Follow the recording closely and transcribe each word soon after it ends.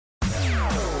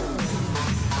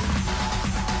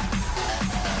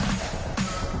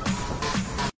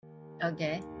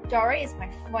Okay. Dory is my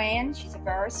friend. She's a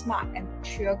very smart and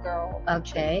mature girl.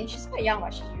 Okay. She's quite young,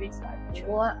 but she's really smart and mature.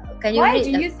 What can you Why read?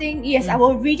 do you think? Yes, I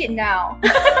will read it now.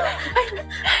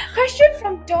 Question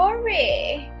from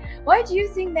Dory. Why do you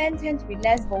think men tend to be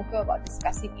less vocal about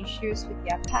discussing issues with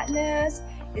their partners?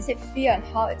 Is it fear on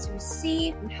how it's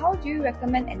received? And how do you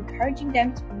recommend encouraging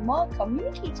them to be more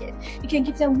communicative? You can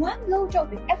give them one blow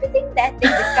job with everything that they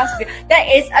discuss with you. That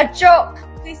is a joke.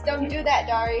 Please don't do that,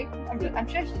 Dory. I'm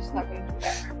sure she's not going to do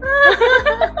that.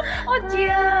 Oh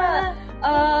dear.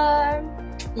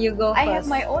 You go first. I have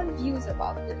my own views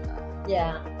about it.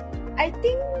 Yeah. I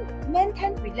think men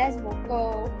tend to be less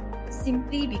vocal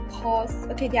simply because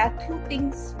there are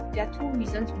two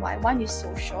reasons why. One is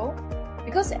social.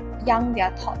 Because young, they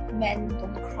are taught men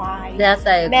don't cry. Yes,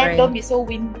 I agree. Men don't be so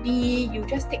wimpy. You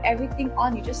just take everything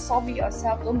on. You just solve it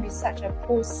yourself. Don't be such a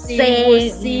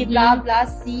pussy, blah blah.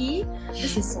 See,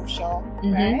 this is social,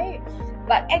 right?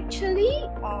 But actually,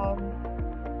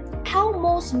 how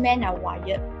most men are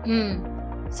wired.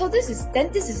 So this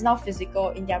is not physical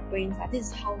in their brains. This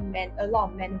is how a lot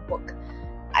of men work.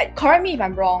 Correct me if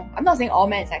I'm wrong. I'm not saying all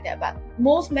men is like that, but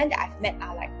most men that I've met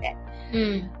are like that.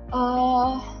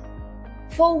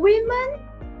 For women,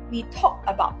 we talk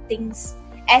about things.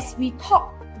 As we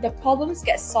talk, the problems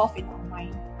get solved in our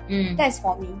mind. That's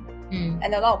for me.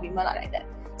 And a lot of women are like that.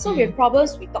 So with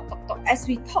problems, we talk. As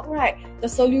we talk, right, the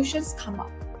solutions come up.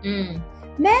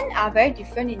 Men are very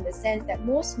different in the sense that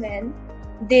most men,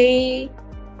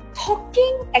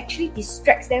 talking actually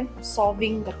distracts them from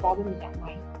solving the problem in their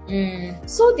mind.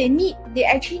 So they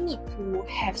actually need to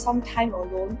have some time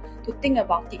alone to think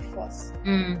about it first.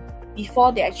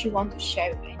 Before they actually want to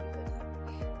share with anybody.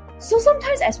 So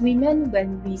sometimes as women,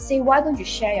 when we say, why don't you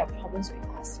share your problems with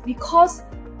us? Because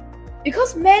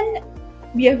men,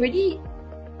 we already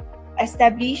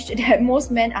established that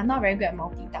most men are not very good at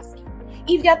multitasking.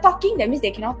 If they are talking, that means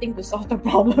they cannot think to solve the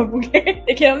problem, okay?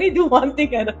 They can only do one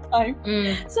thing at a time.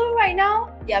 So right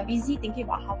now, they are busy thinking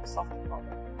about how to solve the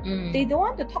problem. They don't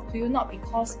want to talk to you not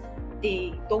because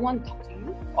they don't want to talk to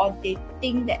you or they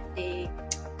think that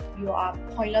you are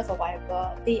pointless or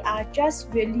whatever. They are just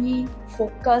really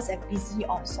focused and busy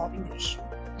on solving the issue.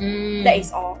 That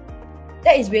is all.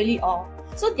 That is really all.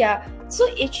 So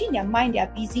actually in their mind, they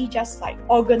are busy just like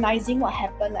organizing what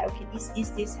happened. Like, okay,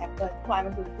 this happened. What am I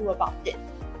going to do about it?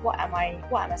 What are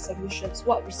my solutions?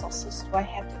 What resources do I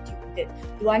have to deal with it?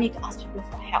 Do I need to ask people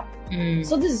for help?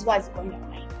 So this is what is going on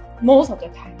mind most of the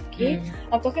time. Okay,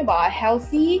 I'm talking about a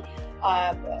healthy,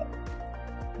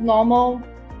 normal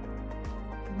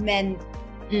men.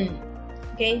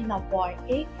 Okay, not boy.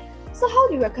 Okay, so how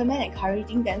do you recommend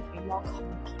encouraging them to be more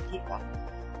communicative?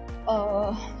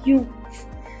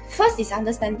 First is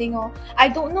understanding. I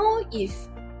don't know if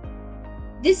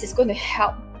this is going to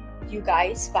help you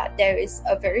guys, but there is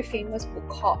a very famous book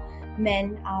called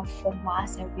Men Are From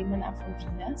Mars and Women Are From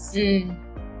Venus.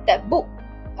 That book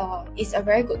is a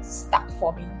very good start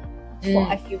for me.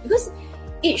 I feel, because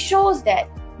it shows that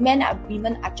men and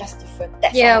women are just different.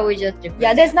 That's all. We're just different.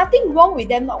 Yeah, there's nothing wrong with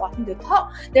them not wanting to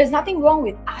talk. There's nothing wrong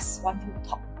with us wanting to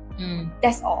talk.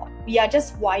 That's all. We are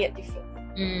just wired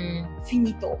differently.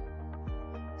 Finito.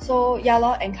 So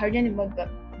encouraging them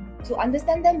to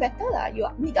understand them better. You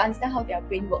need to understand how their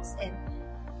brain works and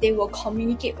they will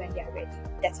communicate when they are ready.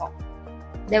 That's all.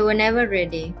 They were never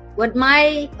ready.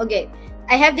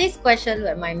 I have this question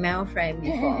with my male friend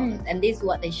before, and this is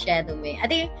what they shared to me. I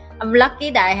think I'm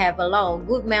lucky that I have a lot of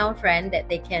good male friends that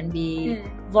they can be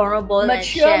vulnerable mature and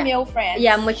share. Male friends.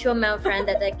 Yeah, mature male friends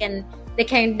that they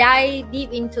can dive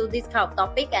deep into this kind of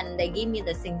topic and they give me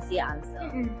the sincere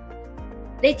answer.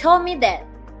 They told me that,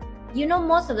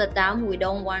 most of the time we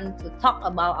don't want to talk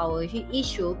about our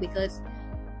issue because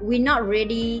we're not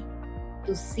ready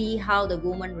to see how the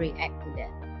woman react to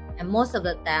that. And most of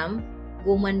the time,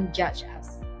 women judge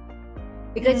us.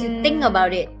 Because you think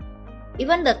about it,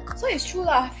 so it's true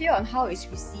fear on how it's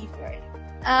received, right?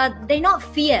 They not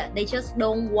fear, they just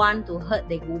don't want to hurt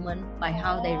the woman by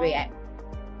how they react.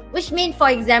 Which means, for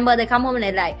example, they come home and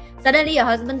they're like, suddenly your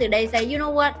husband today say, you know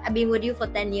what, I've been with you for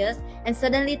 10 years and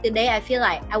suddenly today I feel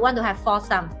like I want to have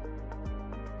foursome.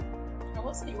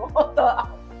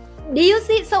 Do you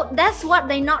see? So that's what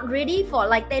they're not ready for.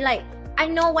 Like, I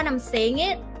know when I'm saying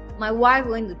it, my wife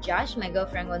going to judge, my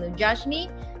girlfriend going to judge me.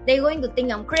 They're going to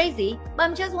think I'm crazy, but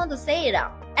I just want to say it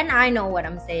out. And I know what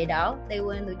I'm saying out. They're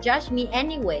going to judge me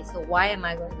anyway. So why am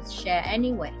I going to share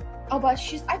anyway? Oh, but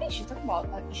I think she's talking about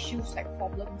issues like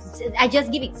problems. I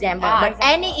just give example, but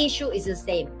any issue is the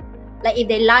same. Like if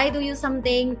they lie to you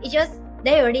something, it's just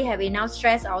they already have enough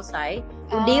stress outside.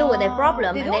 to deal with their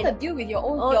problem. They don't want to deal with your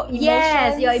own your emotions.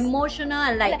 Yes, you're emotional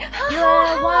and like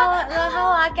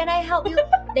how can I help you?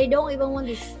 They don't even want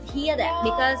to hear that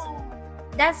because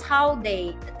that's how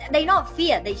they not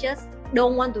fear. They just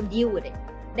don't want to deal with it.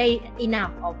 They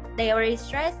already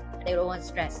stressed. They don't want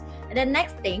stress. And the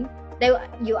next thing,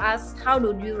 you ask, how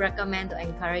do you recommend to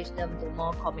encourage them to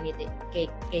more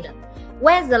communication?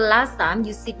 When's the last time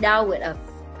you sit down with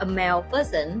a male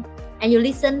person and you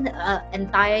listen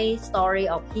entire story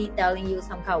of he telling you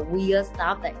some kind of weird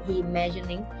stuff that he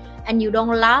imagining, and you don't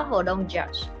laugh or don't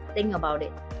judge? Think about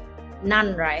it.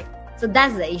 None, right? So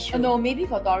that's the issue. No, maybe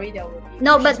for Dory there will be.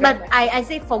 No, but I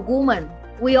say for women,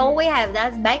 we always have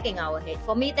that back in our head.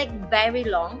 For me, it takes very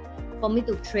long for me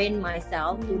to train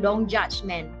myself to don't judge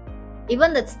men.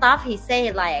 Even the stuff he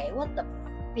say, like, what the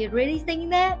you really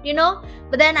think that, you know?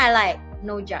 But then I like,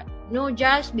 no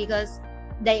judge because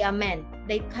they are men.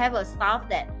 They have a stuff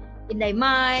that in their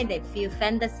mind, they feel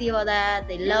fantasy about that,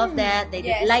 they love that, they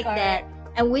like that,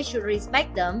 and we should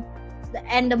respect them.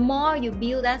 And the more you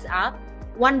build us up,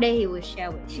 one day he will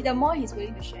share with you. The more he's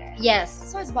willing to share.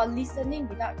 Yes. So it's about listening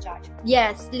without judgment.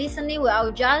 Yes, listening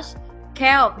without judge,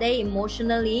 care of them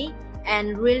emotionally,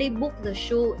 and really book the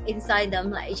shoe inside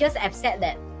them. Like, just accept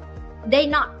that they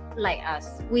not like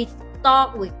us. We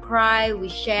talk, we cry, we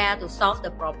share to solve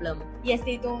the problem. Yes,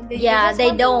 they don't. They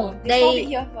don't. Solve it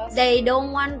here first. They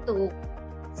don't want to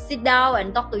sit down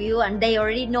and talk to you, and they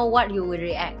already know what you will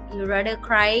react. You rather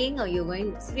crying, or you're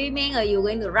going screaming, or you're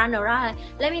going to run around.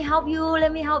 Let me help you.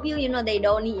 You know, they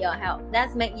don't need your help.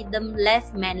 That's making them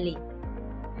less manly.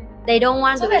 They don't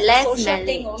want to be less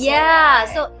manly.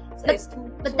 Also, right?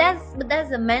 But that's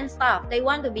the man stuff. They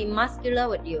want to be muscular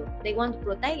with you. They want to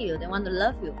protect you. They want to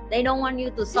love you. They don't want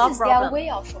you to solve problems. This is their way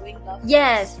of showing love.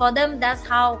 Yes, for them that's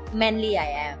how manly I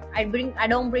am. I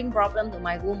don't bring problem to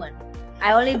my woman.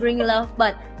 I only bring love.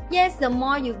 But yes, the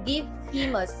more you give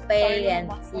him a space,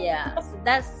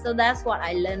 so that's what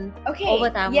I learned over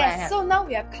time. Yes, so now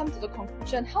we have come to the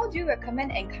conclusion. How do you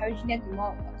recommend encouraging them to be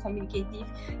more communicative?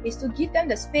 Is to give them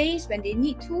the space when they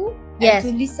need to, and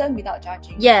to listen without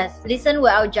judging. Yes, listen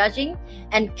without judging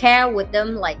and care with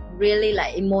them, like really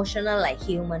like emotional, like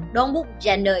human. Don't put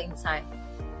gender inside.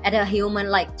 As a human,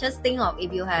 like just think of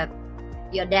if you have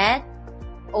your dad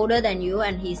older than you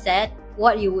and he said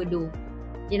what you would do.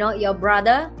 You know, your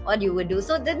brother, what you would do.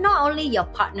 So they're not only your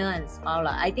partner and spouse.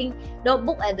 I think don't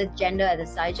look at the gender at the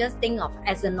side. Just think of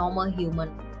as a normal human.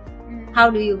 How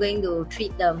do you going to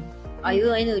treat them? Are you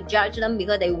going to judge them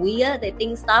because they're weird? They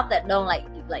think stuff that don't like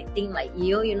think like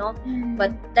you know?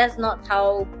 But that's not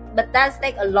how. But that's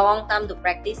take a long time to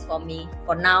practice for me.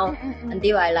 For now,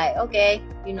 until I like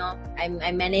you know,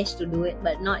 I managed to do it,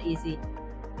 but not easy.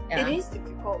 It is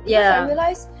difficult.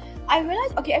 I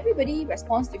realize everybody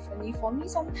responds differently. For me,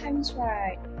 sometimes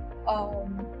right,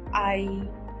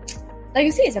 like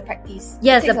you say, it's a practice.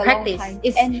 Yes, a practice.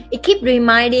 It keep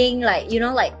reminding, like, you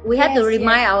know, like we have to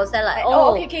remind ourselves, like,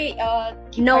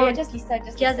 just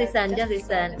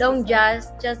listen. Don't judge,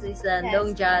 just listen.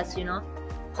 Don't judge. You know.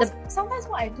 Sometimes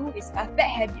what I do is a bad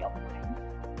habit of mine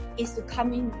is to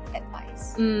come in with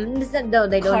advice. No,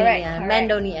 they don't need it. Men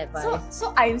don't need advice.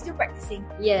 So I'm still practicing.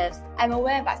 Yes. I'm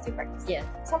aware, but still practicing. Yes.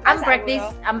 Sometimes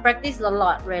I'm practice a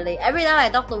lot, really. Every time I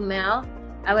talk to Mel,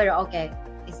 I will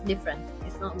it's different.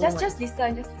 It's not just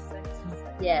listen.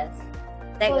 Yes.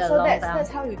 That's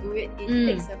how you do it. It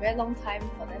takes a very long time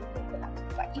for them to open up.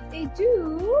 But if they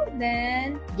do,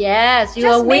 then yes, you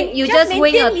just win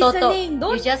your toto.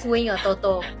 You just win your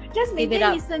toto. Just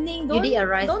maintain listening. You did a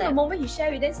right step. Don't the moment you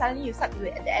share it, then suddenly you start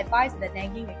with the advice and the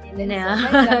nagging again.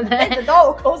 Then the door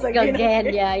will close again.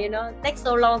 Yeah, you know, it takes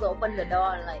so long to open the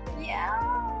door and like. Yeah.